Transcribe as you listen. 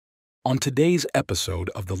On today's episode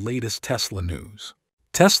of the latest Tesla news,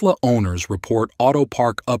 Tesla owners report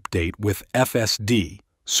Autopark update with FSD,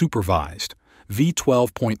 Supervised,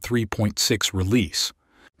 V12.3.6 release.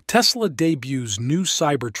 Tesla debuts new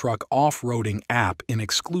Cybertruck off-roading app in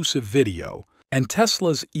exclusive video, and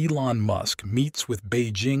Tesla's Elon Musk meets with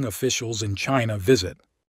Beijing officials in China visit.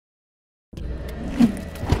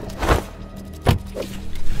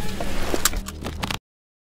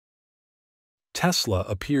 Tesla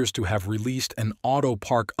appears to have released an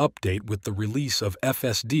Autopark update with the release of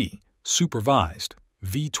FSD, Supervised,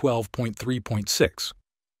 V12.3.6.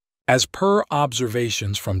 As per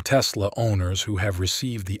observations from Tesla owners who have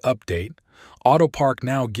received the update, Autopark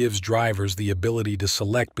now gives drivers the ability to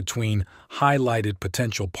select between highlighted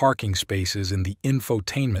potential parking spaces in the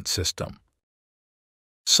infotainment system.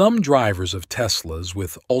 Some drivers of Teslas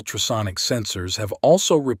with ultrasonic sensors have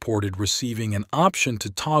also reported receiving an option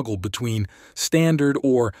to toggle between standard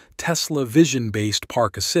or Tesla Vision-based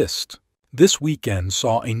park assist. This weekend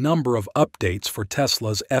saw a number of updates for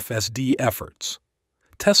Tesla's FSD efforts.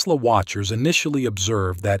 Tesla watchers initially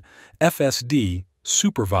observed that FSD,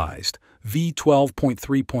 Supervised,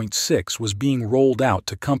 V12.3.6 was being rolled out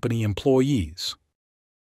to company employees.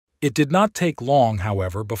 It did not take long,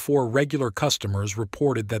 however, before regular customers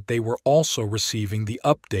reported that they were also receiving the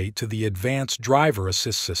update to the advanced driver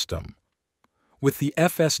assist system. With the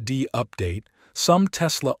FSD update, some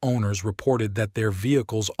Tesla owners reported that their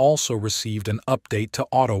vehicles also received an update to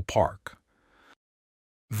Autopark.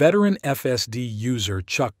 Veteran FSD user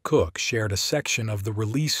Chuck Cook shared a section of the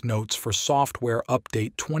release notes for Software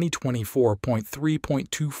Update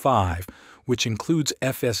 2024.3.25, which includes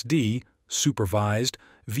FSD, Supervised,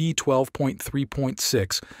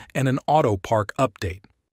 V12.3.6, and an Autopark update.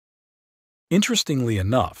 Interestingly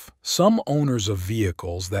enough, some owners of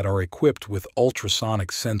vehicles that are equipped with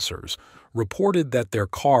ultrasonic sensors reported that their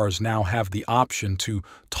cars now have the option to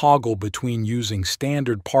toggle between using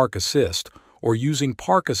standard park assist or using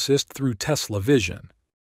park assist through Tesla Vision.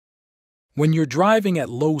 When you're driving at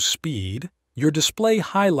low speed, your display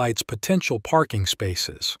highlights potential parking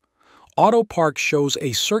spaces. Autopark shows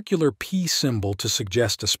a circular P symbol to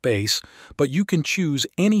suggest a space, but you can choose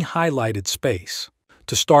any highlighted space.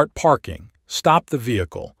 To start parking, stop the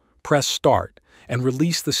vehicle, press Start, and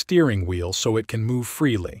release the steering wheel so it can move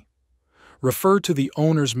freely. Refer to the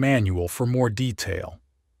owner's manual for more detail.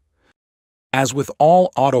 As with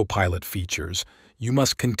all autopilot features, you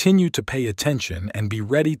must continue to pay attention and be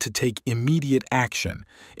ready to take immediate action,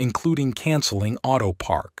 including canceling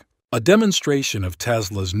Autopark. A demonstration of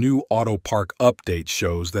Tesla's new Autopark update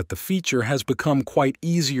shows that the feature has become quite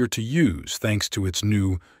easier to use thanks to its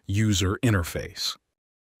new user interface.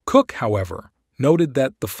 Cook, however, noted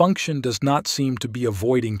that the function does not seem to be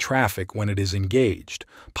avoiding traffic when it is engaged,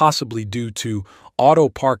 possibly due to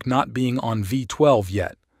Autopark not being on V12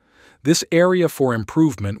 yet. This area for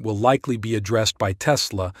improvement will likely be addressed by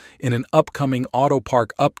Tesla in an upcoming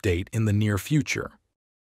Autopark update in the near future.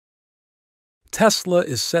 Tesla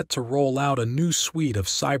is set to roll out a new suite of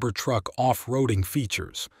Cybertruck off-roading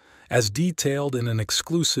features, as detailed in an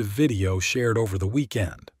exclusive video shared over the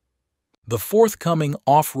weekend. The forthcoming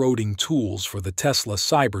off-roading tools for the Tesla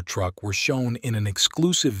Cybertruck were shown in an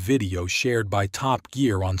exclusive video shared by Top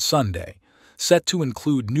Gear on Sunday, set to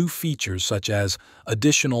include new features such as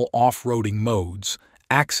additional off-roading modes,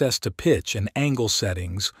 access to pitch and angle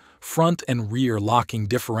settings, front and rear locking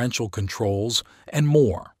differential controls, and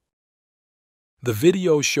more. The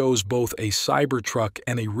video shows both a Cybertruck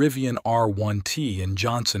and a Rivian R1T in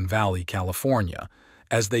Johnson Valley, California,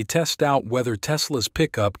 as they test out whether Tesla's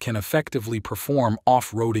pickup can effectively perform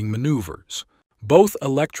off-roading maneuvers. Both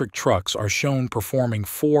electric trucks are shown performing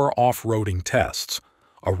 4 off-roading tests: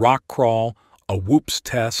 a rock crawl, a whoops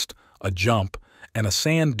test, a jump, and a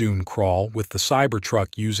sand dune crawl, with the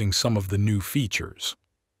Cybertruck using some of the new features.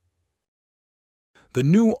 The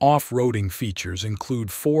new off-roading features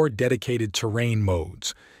include 4 dedicated terrain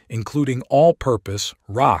modes, including all-purpose,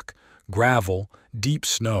 rock, gravel, deep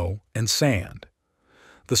snow, and sand.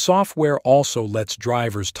 The software also lets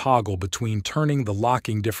drivers toggle between turning the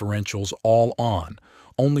locking differentials all on,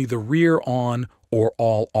 only the rear on, or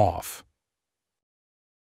all off.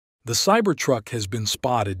 The Cybertruck has been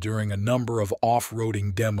spotted during a number of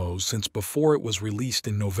off-roading demos since before it was released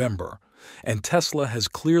in November, and Tesla has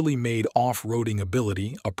clearly made off-roading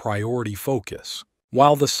ability a priority focus.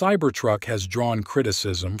 While the Cybertruck has drawn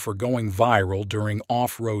criticism for going viral during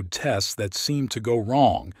off-road tests that seemed to go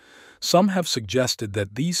wrong, some have suggested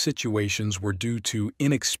that these situations were due to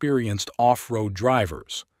inexperienced off-road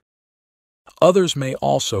drivers. Others may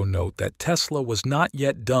also note that Tesla was not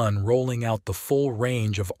yet done rolling out the full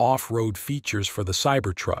range of off-road features for the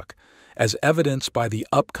Cybertruck, as evidenced by the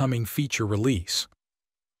upcoming feature release.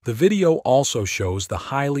 The video also shows the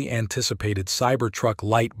highly anticipated Cybertruck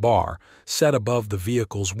light bar set above the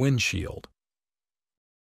vehicle's windshield.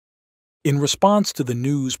 In response to the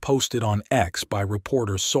news posted on X by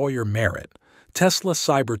reporter Sawyer Merritt, Tesla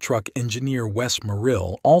Cybertruck engineer Wes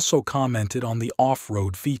Merrill also commented on the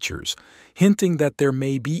off-road features, hinting that there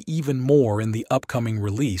may be even more in the upcoming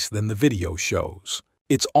release than the video shows.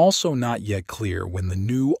 It's also not yet clear when the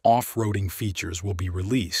new off-roading features will be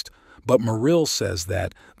released, but Merrill says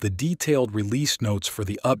that the detailed release notes for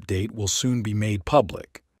the update will soon be made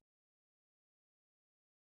public.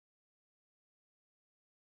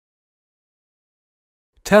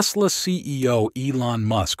 Tesla CEO Elon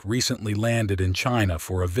Musk recently landed in China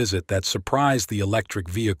for a visit that surprised the electric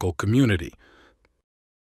vehicle community.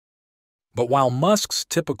 But while Musk's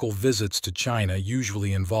typical visits to China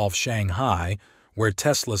usually involve Shanghai, where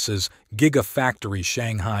Tesla's Gigafactory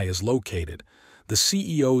Shanghai is located, the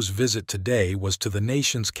CEO's visit today was to the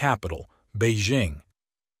nation's capital, Beijing.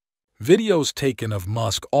 Videos taken of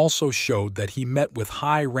Musk also showed that he met with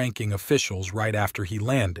high-ranking officials right after he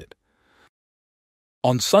landed.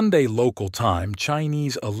 On Sunday local time,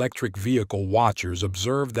 Chinese electric vehicle watchers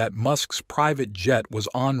observed that Musk's private jet was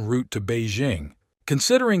en route to Beijing.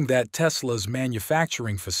 Considering that Tesla's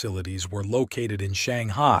manufacturing facilities were located in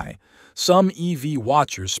Shanghai, some EV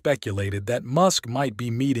watchers speculated that Musk might be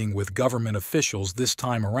meeting with government officials this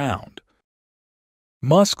time around.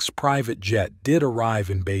 Musk's private jet did arrive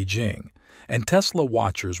in Beijing, and Tesla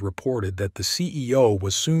watchers reported that the CEO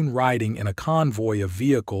was soon riding in a convoy of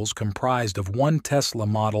vehicles comprised of one Tesla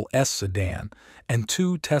Model S sedan and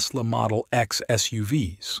two Tesla Model X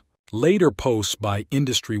SUVs. Later posts by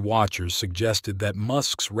industry watchers suggested that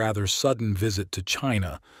Musk's rather sudden visit to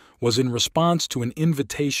China was in response to an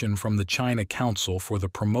invitation from the China Council for the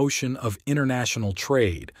Promotion of International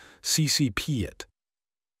Trade, CCP.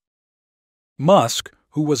 Musk,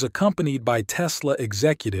 who was accompanied by Tesla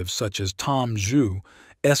executives such as Tom Zhu,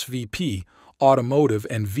 SVP, Automotive,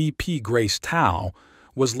 and VP Grace Tao,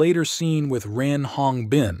 was later seen with Ren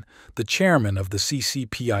Hongbin, the chairman of the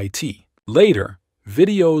CCPIT. Later,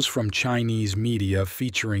 videos from Chinese media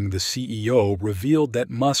featuring the CEO revealed that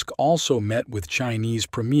Musk also met with Chinese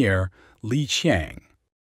Premier Li Qiang.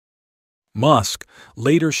 Musk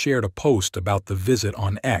later shared a post about the visit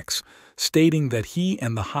on X, stating that he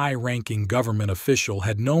and the high-ranking government official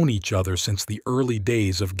had known each other since the early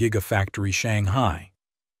days of Gigafactory Shanghai.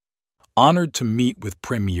 Honored to meet with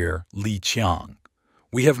Premier Li Qiang.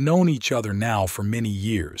 We have known each other now for many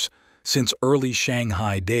years, since early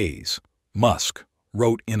Shanghai days, Musk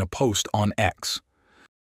wrote in a post on X.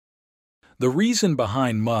 The reason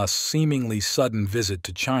behind Musk's seemingly sudden visit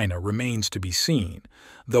to China remains to be seen,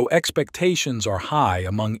 though expectations are high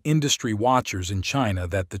among industry watchers in China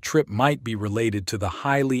that the trip might be related to the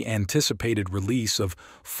highly anticipated release of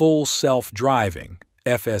full self-driving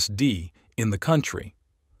 (FSD) in the country.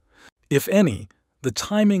 If any, the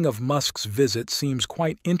timing of Musk's visit seems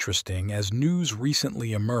quite interesting as news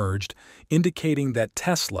recently emerged indicating that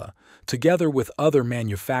Tesla, together with other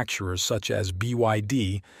manufacturers such as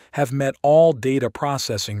BYD, have met all data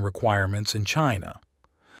processing requirements in China.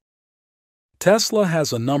 Tesla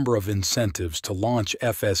has a number of incentives to launch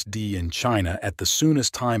FSD in China at the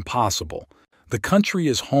soonest time possible. The country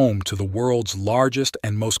is home to the world's largest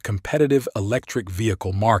and most competitive electric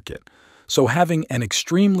vehicle market, so having an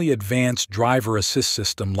extremely advanced driver assist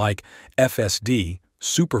system like FSD,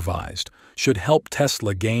 Supervised, should help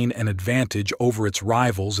Tesla gain an advantage over its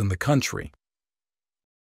rivals in the country.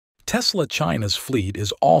 Tesla China's fleet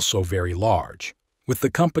is also very large, with the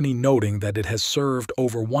company noting that it has served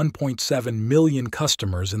over 1.7 million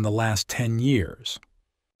customers in the last 10 years.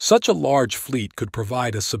 Such a large fleet could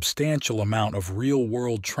provide a substantial amount of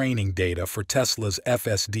real-world training data for Tesla's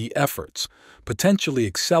FSD efforts, potentially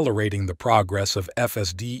accelerating the progress of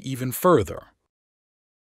FSD even further.